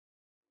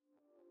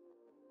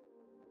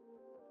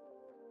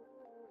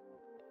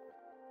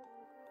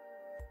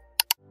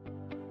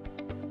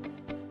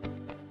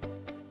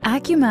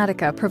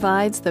Acumatica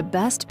provides the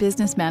best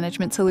business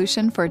management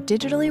solution for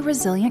digitally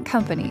resilient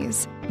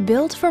companies.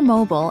 Built for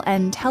mobile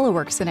and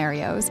telework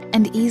scenarios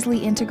and easily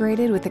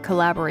integrated with the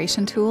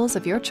collaboration tools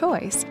of your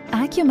choice,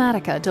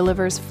 Acumatica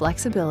delivers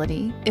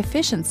flexibility,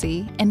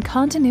 efficiency, and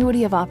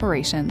continuity of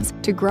operations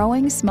to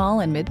growing small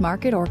and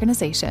mid-market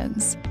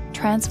organizations.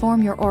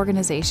 Transform your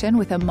organization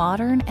with a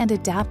modern and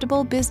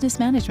adaptable business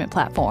management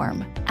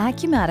platform.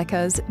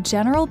 Acumatica's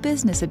General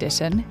Business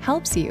Edition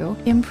helps you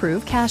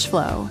improve cash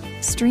flow,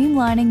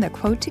 streamlining the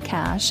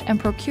quote-to-cash and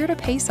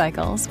procure-to-pay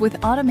cycles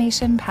with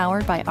automation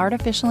powered by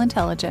artificial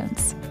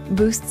intelligence.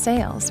 Boost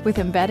sales with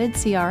embedded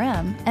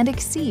CRM and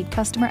exceed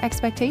customer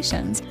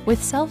expectations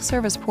with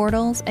self-service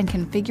portals and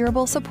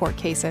configurable support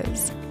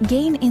cases.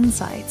 Gain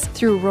insights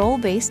through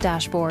role-based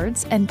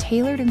dashboards and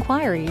tailored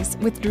inquiries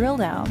with drill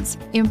downs.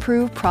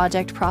 Improve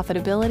project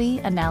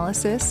profitability,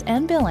 analysis,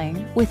 and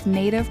billing with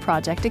native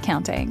project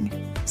accounting.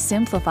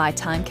 Simplify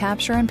time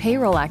capture and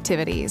payroll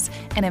activities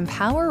and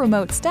empower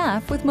remote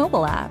staff with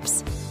mobile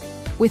apps.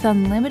 With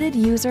unlimited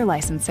user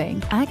licensing,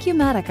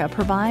 Acumatica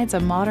provides a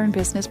modern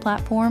business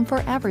platform for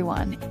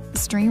everyone.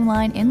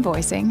 Streamline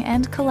invoicing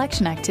and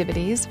collection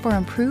activities for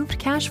improved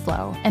cash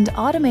flow and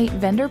automate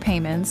vendor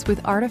payments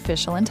with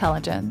artificial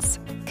intelligence.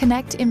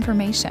 Connect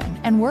information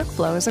and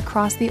workflows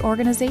across the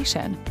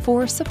organization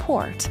for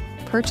support,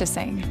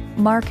 purchasing,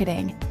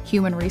 marketing,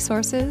 human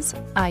resources,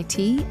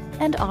 IT,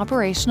 and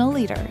operational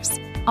leaders.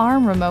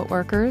 Arm remote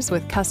workers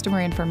with customer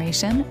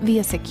information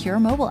via secure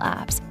mobile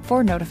apps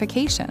for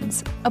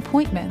notifications,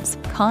 appointments,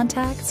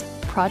 contacts,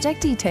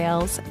 project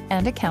details,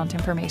 and account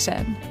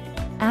information.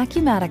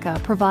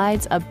 Acumatica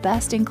provides a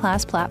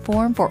best-in-class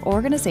platform for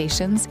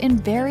organizations in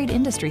varied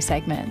industry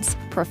segments.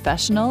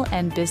 Professional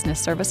and business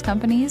service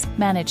companies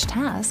manage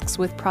tasks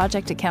with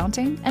project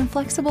accounting and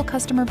flexible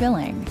customer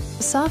billing.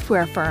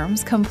 Software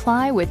firms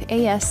comply with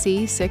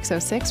ASC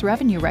 606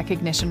 revenue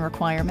recognition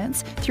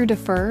requirements through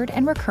deferred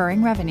and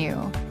recurring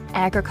revenue.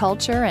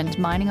 Agriculture and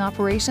mining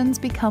operations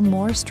become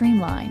more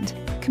streamlined.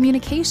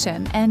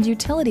 Communication and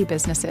utility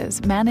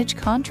businesses manage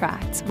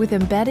contracts with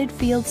embedded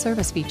field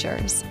service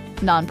features.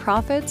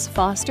 Nonprofits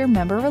foster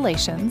member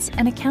relations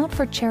and account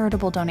for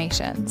charitable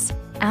donations.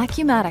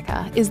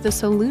 Acumatica is the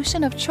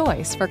solution of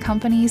choice for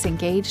companies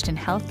engaged in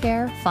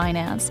healthcare,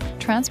 finance,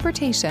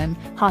 transportation,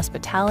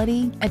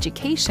 hospitality,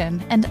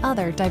 education, and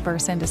other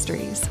diverse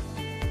industries.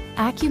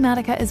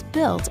 Acumatica is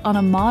built on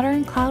a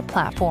modern cloud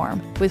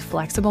platform with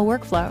flexible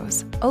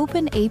workflows,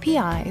 open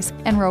APIs,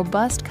 and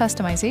robust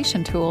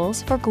customization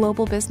tools for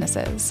global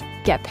businesses.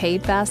 Get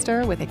paid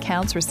faster with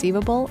accounts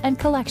receivable and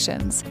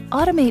collections.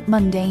 Automate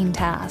mundane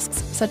tasks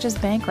such as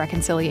bank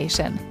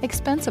reconciliation,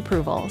 expense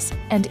approvals,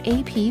 and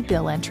AP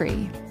bill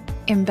entry.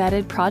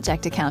 Embedded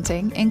project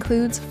accounting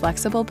includes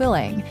flexible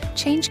billing,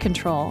 change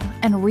control,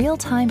 and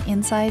real-time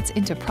insights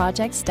into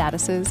project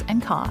statuses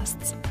and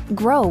costs.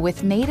 Grow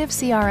with native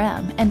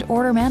CRM and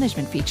order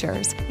management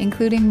features,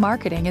 including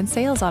marketing and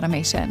sales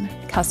automation,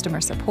 customer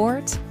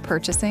support,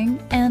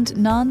 purchasing, and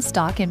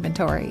non-stock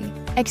inventory.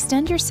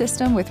 Extend your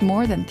system with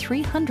more than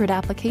 300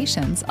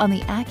 applications on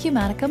the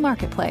Acumatica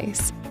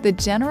Marketplace. The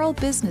General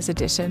Business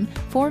Edition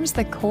forms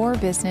the core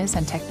business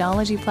and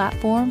technology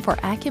platform for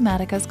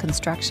Acumatica's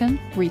construction,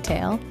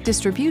 retail,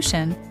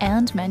 distribution,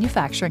 and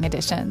manufacturing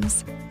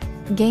editions.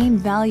 Gain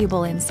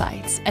valuable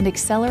insights and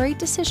accelerate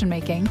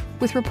decision-making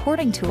with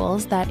reporting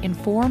tools that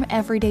inform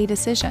everyday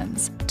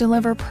decisions,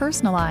 deliver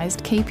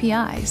personalized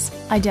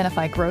KPIs,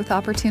 identify growth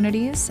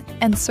opportunities,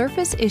 and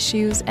surface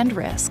issues and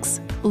risks.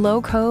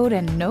 Low-code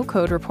and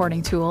no-code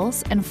reporting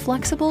tools and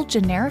flexible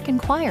generic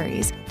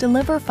inquiries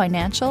deliver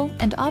financial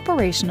and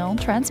operational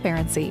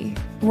transparency.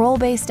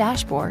 Role-based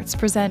dashboards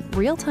present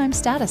real-time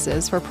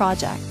statuses for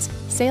projects,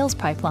 sales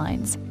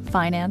pipelines,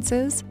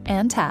 finances,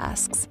 and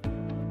tasks.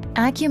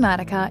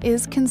 Acumatica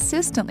is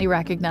consistently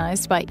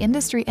recognized by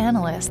industry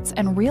analysts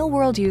and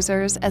real-world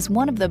users as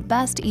one of the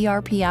best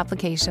ERP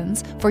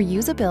applications for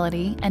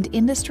usability and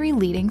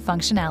industry-leading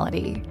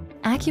functionality.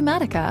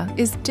 Acumatica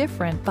is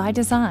different by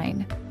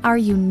design. Our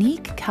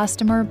unique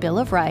customer bill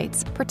of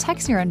rights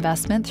protects your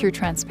investment through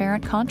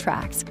transparent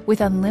contracts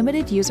with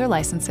unlimited user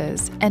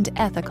licenses and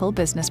ethical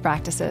business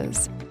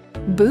practices.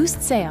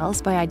 Boost sales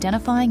by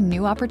identifying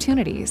new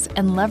opportunities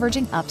and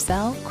leveraging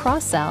upsell,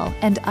 cross-sell,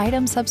 and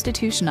item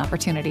substitution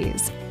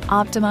opportunities.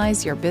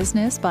 Optimize your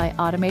business by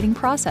automating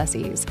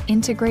processes,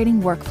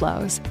 integrating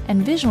workflows,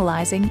 and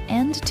visualizing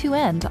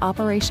end-to-end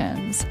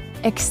operations.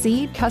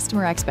 Exceed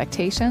customer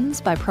expectations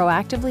by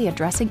proactively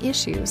addressing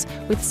issues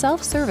with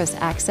self-service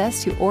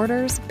access to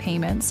orders,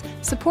 payments,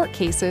 support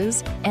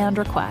cases, and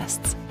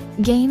requests.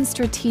 Gain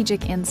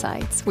strategic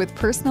insights with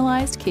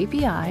personalized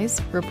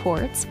KPIs,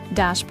 reports,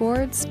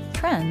 dashboards,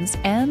 trends,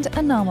 and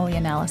anomaly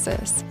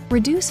analysis.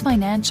 Reduce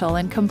financial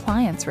and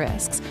compliance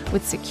risks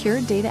with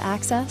secure data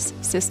access,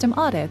 system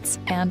audits,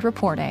 and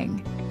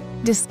reporting.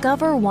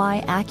 Discover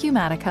why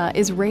Acumatica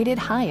is rated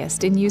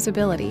highest in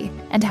usability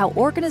and how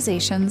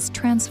organizations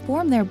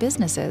transform their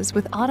businesses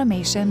with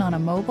automation on a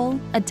mobile,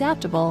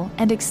 adaptable,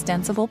 and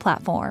extensible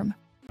platform.